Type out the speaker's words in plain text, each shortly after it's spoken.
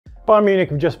Bayern Munich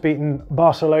have just beaten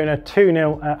Barcelona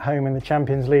 2-0 at home in the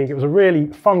Champions League. It was a really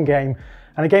fun game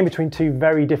and a game between two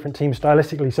very different teams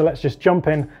stylistically. So let's just jump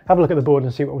in, have a look at the board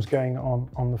and see what was going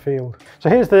on the field. So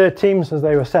here's the teams as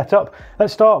they were set up.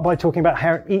 Let's start by talking about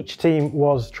how each team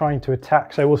was trying to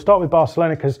attack. So we'll start with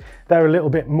Barcelona because they're a little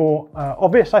bit more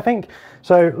obvious, I think.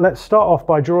 So let's start off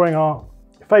by drawing our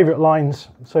favourite lines.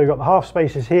 So we've got the half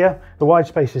spaces here, the wide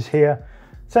spaces here,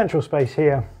 central space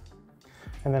here,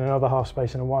 and then another half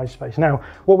space and a wide space. Now,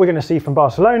 what we're going to see from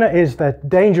Barcelona is their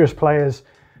dangerous players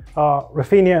are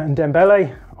Rafinha and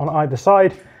Dembele on either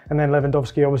side, and then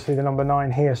Lewandowski, obviously the number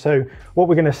 9 here. So what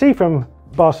we're going to see from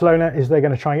Barcelona is they're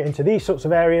going to try and get into these sorts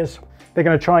of areas. They're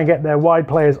going to try and get their wide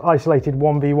players isolated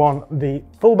 1v1 the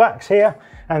fullbacks here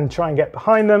and try and get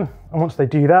behind them. And once they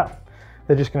do that,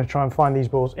 they're just going to try and find these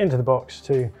balls into the box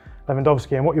to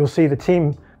Lewandowski. And what you'll see, the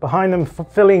team behind them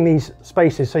filling these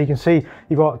spaces. So you can see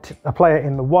you've got a player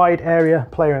in the wide area,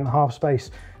 player in the half space,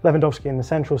 Lewandowski in the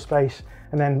central space,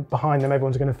 and then behind them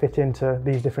everyone's going to fit into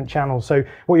these different channels. So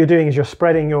what you're doing is you're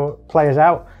spreading your players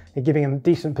out, you're giving them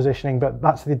decent positioning, but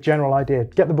that's the general idea.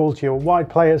 Get the ball to your wide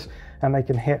players and they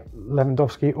can hit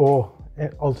Lewandowski, or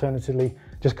alternatively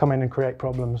just come in and create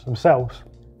problems themselves.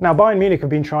 Now, Bayern Munich have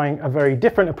been trying a very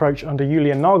different approach under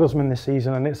Julian Nagelsmann this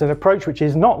season, and it's an approach which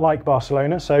is not like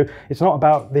Barcelona. So it's not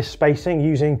about this spacing,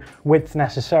 using width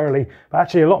necessarily, but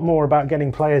actually a lot more about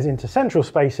getting players into central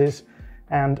spaces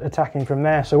and attacking from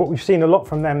there. So what we've seen a lot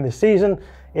from them this season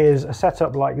is a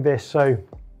setup like this. So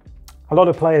a lot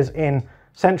of players in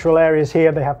central areas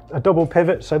here, they have a double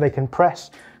pivot so they can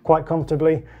press quite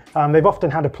comfortably. They've often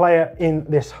had a player in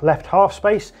this left half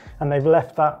space, and they've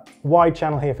left that wide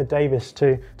channel here for Davis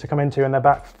to come into, and their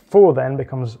back 4 then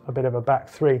becomes a bit of a back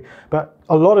 3. But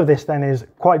a lot of this then is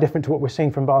quite different to what we're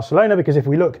seeing from Barcelona, because if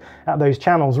we look at those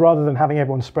channels, rather than having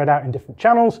everyone spread out in different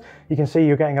channels, you can see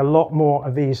you're getting a lot more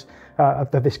of these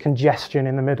of this congestion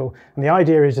in the middle. And the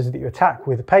idea is that you attack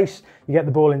with pace, you get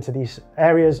the ball into these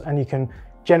areas, and you can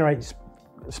generate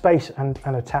space and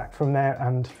attack from there.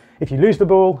 And if you lose the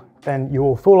ball, then you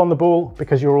all fall on the ball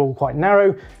because you're all quite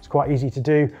narrow. It's quite easy to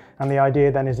do. And the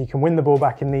idea then is you can win the ball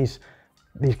back in these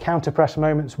counter press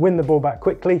moments, win the ball back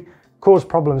quickly, cause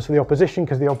problems for the opposition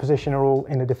because the opposition are all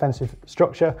in a defensive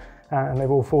structure and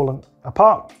they've all fallen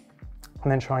apart,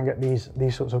 and then try and get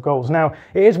these sorts of goals. Now,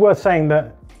 it is worth saying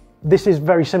that this is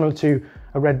very similar to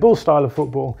a Red Bull style of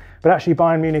football, but actually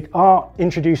Bayern Munich are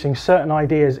introducing certain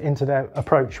ideas into their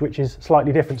approach, which is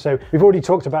slightly different. So we've already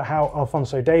talked about how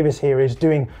Alphonso Davies here is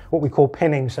doing what we call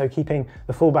pinning, so keeping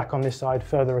the fullback on this side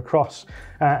further across.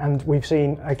 And we've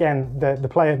seen, again, the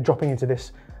player dropping into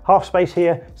this half space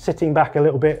here, sitting back a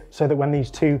little bit so that when these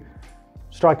two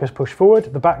strikers push forward,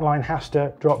 the back line has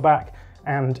to drop back,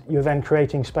 and you're then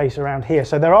creating space around here.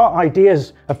 So there are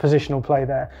ideas of positional play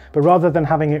there, but rather than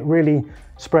having it really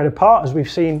spread apart, as we've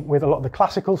seen with a lot of the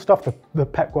classical stuff, the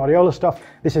Pep Guardiola stuff,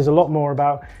 this is a lot more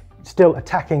about still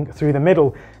attacking through the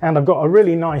middle. And I've got a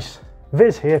really nice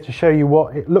viz here to show you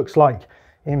what it looks like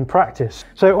in practice.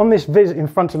 So on this viz in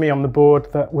front of me on the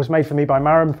board that was made for me by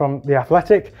Maram from The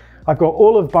Athletic, I've got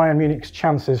all of Bayern Munich's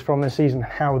chances from the season,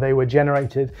 how they were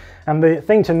generated. And the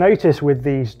thing to notice with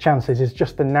these chances is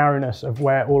just the narrowness of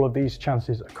where all of these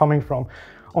chances are coming from.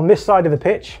 On this side of the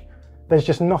pitch, there's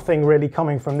just nothing really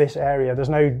coming from this area. There's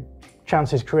no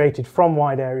chances created from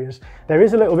wide areas. There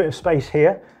is a little bit of space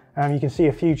here. You can see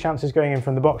a few chances going in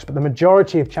from the box, but the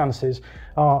majority of chances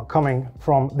are coming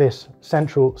from this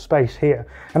central space here.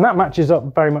 And that matches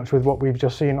up very much with what we've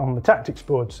just seen on the tactics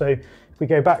board. So if we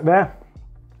go back there,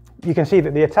 you can see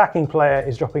that the attacking player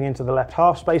is dropping into the left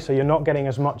half space, so you're not getting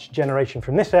as much generation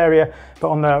from this area.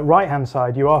 But on the right-hand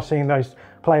side, you are seeing those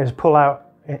players pull out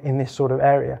in this sort of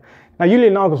area. Now,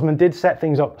 Julian Nagelsmann did set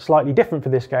things up slightly different for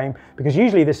this game, because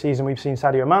usually this season we've seen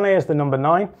Sadio Mane as the number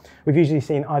 9. We've usually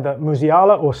seen either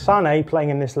Musiala or Sané playing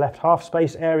in this left half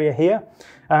space area here.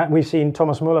 We've seen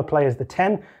Thomas Müller play as the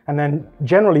 10 and then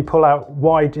generally pull out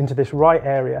wide into this right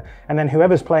area. And then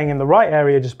whoever's playing in the right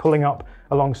area just pulling up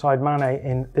alongside Mane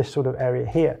in this sort of area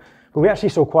here. But we actually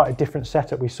saw quite a different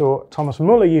setup. We saw Thomas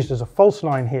Müller used as a false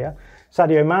 9 here.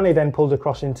 Sadio Mane then pulled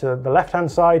across into the left-hand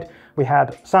side. We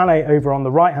had Sané over on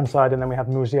the right-hand side, and then we had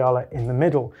Musiala in the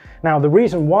middle. Now, the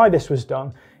reason why this was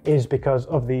done is because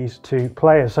of these two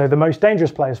players. So the most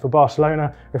dangerous players for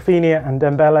Barcelona, Rafinha and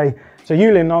Dembele. So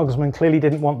Julian Nagelsmann clearly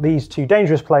didn't want these two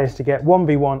dangerous players to get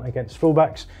 1v1 against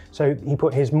fullbacks. So he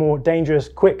put his more dangerous,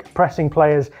 quick pressing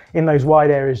players in those wide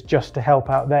areas just to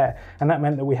help out there. And that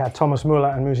meant that we had Thomas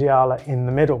Müller and Musiala in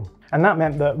the middle. And that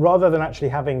meant that rather than actually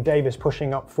having Davis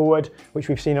pushing up forward, which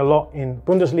we've seen a lot in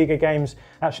Bundesliga games,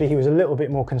 actually he was a little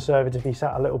bit more conservative. He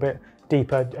sat a little bit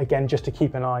deeper, again, just to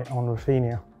keep an eye on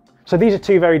Rafinha. So these are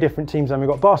two very different teams, and we've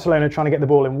got Barcelona trying to get the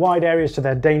ball in wide areas to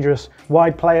their dangerous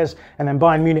wide players, and then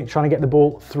Bayern Munich trying to get the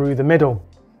ball through the middle.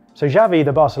 So Xavi,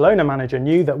 the Barcelona manager,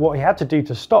 knew that what he had to do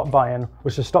to stop Bayern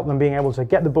was to stop them being able to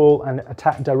get the ball and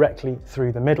attack directly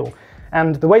through the middle.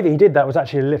 And the way that he did that was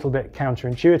actually a little bit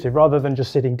counterintuitive. Rather than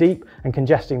just sitting deep and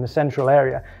congesting the central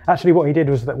area, actually what he did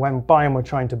was that when Bayern were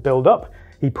trying to build up,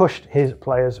 he pushed his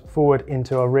players forward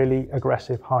into a really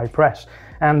aggressive high press.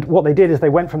 And what they did is they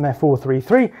went from their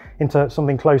 4-3-3 into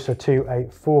something closer to a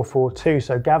 4-4-2.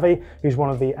 So Gavi, who's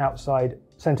one of the outside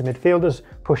centre midfielders,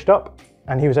 pushed up,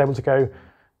 and he was able to go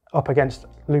up against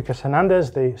Lucas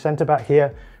Hernandez, the centre back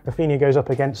here. Rafinha goes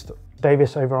up against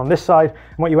Davis over on this side.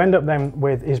 And what you end up then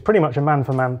with is pretty much a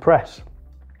man-for-man press.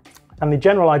 And the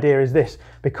general idea is this: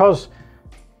 because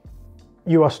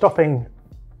you are stopping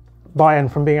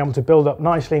Bayern from being able to build up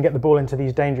nicely and get the ball into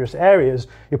these dangerous areas,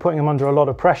 you're putting them under a lot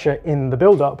of pressure in the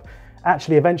build-up.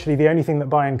 Actually, eventually, the only thing that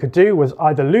Bayern could do was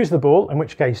either lose the ball, in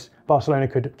which case Barcelona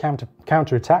could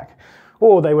counter-attack,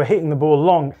 or they were hitting the ball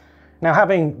long. Now,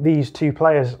 having these two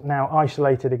players now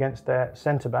isolated against their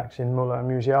centre-backs in Müller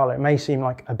and Musiala, it may seem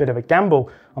like a bit of a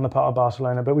gamble on the part of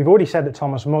Barcelona, but we've already said that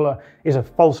Thomas Müller is a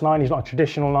false nine. He's not a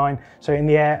traditional nine. So in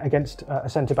the air against a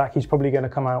centre-back, he's probably going to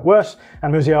come out worse.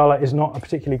 And Musiala is not a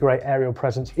particularly great aerial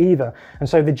presence either. And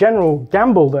so the general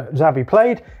gamble that Xavi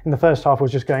played in the first half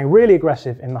was just going really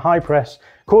aggressive in the high press,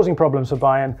 causing problems for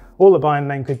Bayern. All that Bayern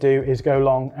then could do is go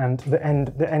long, and that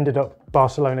ended up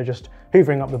Barcelona just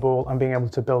hoovering up the ball and being able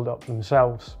to build up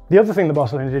themselves. The other thing that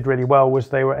Barcelona did really well was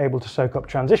they were able to soak up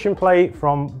transition play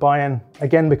from Bayern,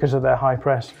 again because of their high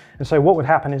press. And so what would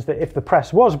happen is that if the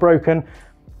press was broken,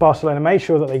 Barcelona made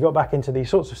sure that they got back into these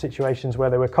sorts of situations where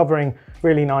they were covering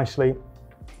really nicely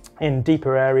in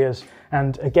deeper areas,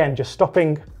 and again just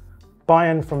stopping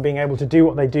Bayern from being able to do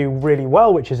what they do really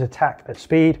well, which is attack at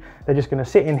speed. They're just going to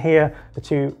sit in here. The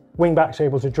two wing backs are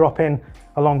able to drop in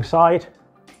alongside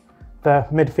the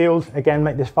midfield, again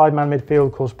make this five-man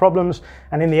midfield cause problems,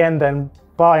 and in the end then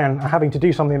Bayern are having to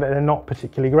do something that they're not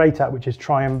particularly great at, which is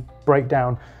try and break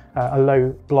down a low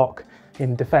block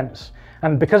in defence.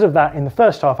 And because of that, in the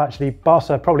first half actually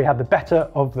Barca probably had the better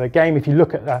of the game. If you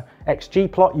look at the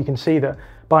XG plot, you can see that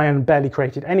Bayern barely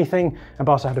created anything and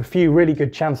Barca had a few really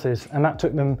good chances, and that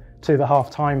took them to the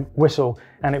half-time whistle,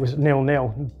 and it was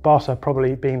 0-0, Barca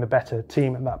probably being the better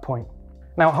team at that point.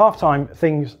 Now at half-time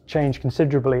things changed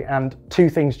considerably, and two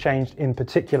things changed in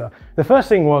particular. The first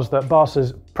thing was that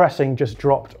Barca's pressing just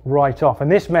dropped right off,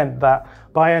 and this meant that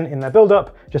Bayern in their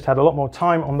build-up just had a lot more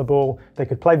time on the ball. They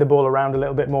could play the ball around a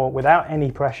little bit more without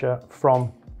any pressure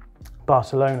from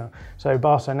Barcelona. So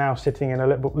Barca now sitting in a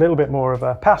little bit more of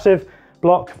a passive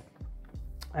block,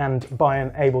 and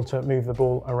Bayern able to move the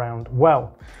ball around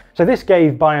well. So this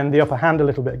gave Bayern the upper hand a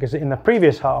little bit, because in the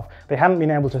previous half they hadn't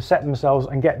been able to set themselves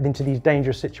and get into these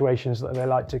dangerous situations that they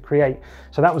like to create.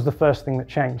 So that was the first thing that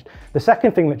changed. The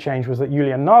second thing that changed was that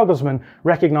Julian Nagelsmann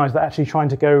recognised that actually trying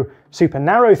to go super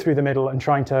narrow through the middle and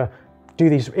trying to do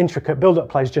these intricate build-up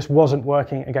plays just wasn't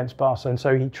working against Barca, and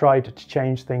so he tried to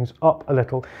change things up a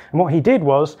little. And what he did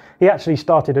was he actually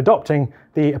started adopting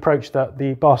the approach that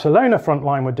the Barcelona front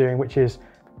line were doing, which is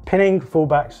pinning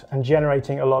fullbacks and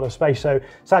generating a lot of space. So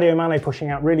Sadio Mane pushing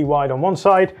out really wide on one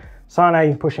side,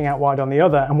 Sané pushing out wide on the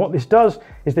other. And what this does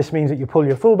is this means that you pull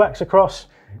your fullbacks across,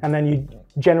 and then you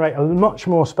generate a much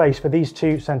more space for these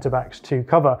two centre-backs to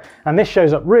cover. And this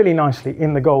shows up really nicely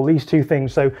in the goal, these two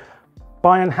things. So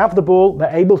Bayern have the ball,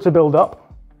 they're able to build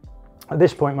up. At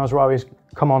this point, Mazraoui's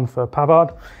come on for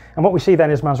Pavard. And what we see then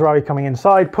is Mazraoui coming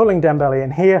inside, pulling Dembele in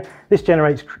here. This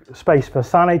generates space for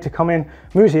Sané to come in.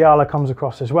 Musiala comes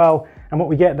across as well. And what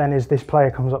we get then is this player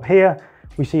comes up here.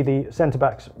 We see the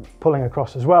centre-backs pulling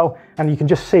across as well. And you can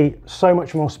just see so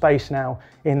much more space now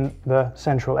in the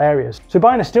central areas. So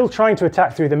Bayern are still trying to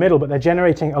attack through the middle, but they're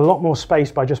generating a lot more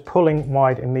space by just pulling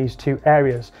wide in these two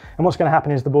areas. And what's going to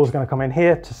happen is the ball's going to come in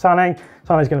here to Sané.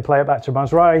 Sané's going to play it back to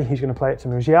Mazraoui. He's going to play it to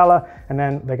Musiala. And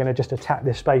then they're going to just attack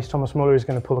this space. Thomas Müller is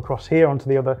going to pull across here onto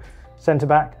the other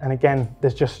centre-back. And again,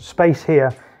 there's just space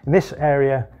here in this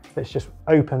area that's just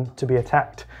open to be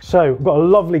attacked. So we've got a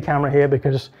lovely camera here,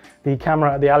 because the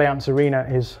camera at the Allianz Arena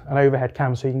is an overhead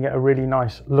cam, so you can get a really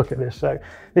nice look at this. So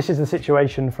this is the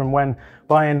situation from when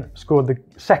Bayern scored the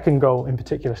second goal in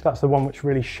particular. So that's the one which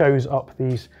really shows up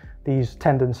these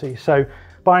tendencies. So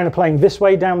Bayern are playing this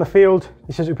way down the field.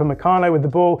 This is Upamecano with the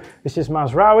ball. This is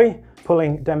Mazraoui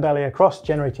pulling Dembele across,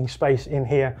 generating space in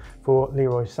here for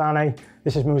Leroy Sané.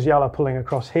 This is Musiala pulling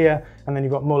across here, and then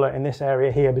you've got Müller in this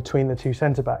area here between the two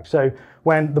centre-backs. So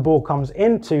when the ball comes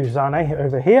into Sané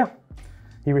over here,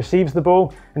 he receives the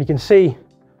ball, and you can see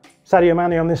Sadio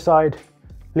Mane on this side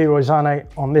Leroy Sané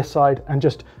on this side and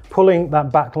just pulling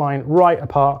that back line right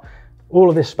apart. All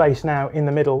of this space now in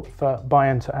the middle for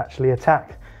Bayern to actually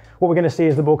attack. What we're going to see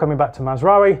is the ball coming back to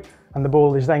Mazraoui, and the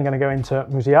ball is then going to go into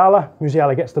Musiala.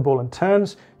 Musiala gets the ball and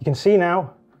turns. You can see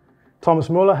now Thomas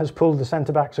Muller has pulled the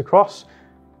centre-backs across.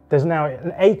 There's now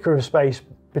an acre of space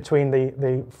between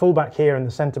the full-back here and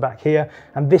the centre-back here,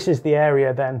 and this is the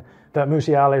area then that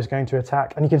Musiala is going to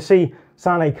attack. And you can see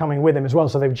Sané coming with him as well.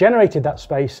 So they've generated that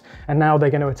space, and now they're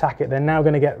going to attack it. They're now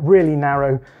going to get really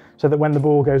narrow so that when the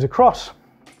ball goes across,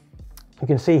 you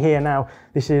can see here now,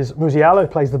 this is Musiala,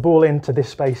 plays the ball into this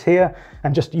space here,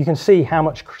 and just you can see how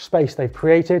much space they've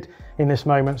created in this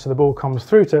moment. So the ball comes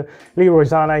through to Leroy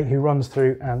Sané, who runs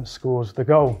through and scores the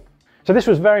goal. So this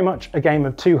was very much a game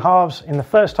of two halves. In the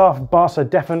first half, Barca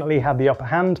definitely had the upper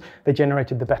hand. They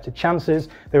generated the better chances.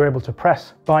 They were able to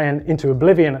press Bayern into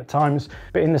oblivion at times.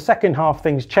 But in the second half,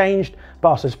 things changed.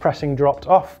 Barca's pressing dropped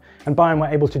off, and Bayern were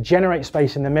able to generate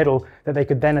space in the middle that they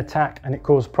could then attack, and it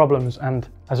caused problems. And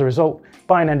as a result,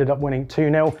 Bayern ended up winning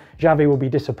 2-0. Xavi will be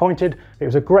disappointed. It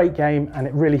was a great game, and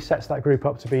it really sets that group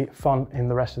up to be fun in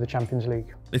the rest of the Champions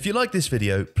League. If you like this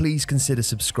video, please consider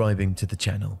subscribing to the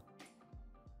channel.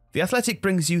 The Athletic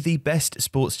brings you the best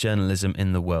sports journalism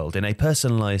in the world in a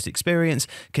personalised experience,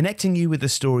 connecting you with the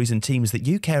stories and teams that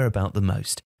you care about the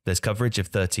most. There's coverage of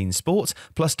 13 sports,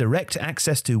 plus direct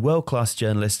access to world-class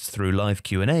journalists through live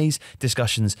Q&As,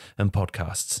 discussions and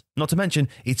podcasts. Not to mention,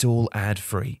 it's all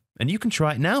ad-free. And you can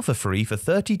try it now for free for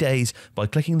 30 days by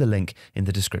clicking the link in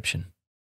the description.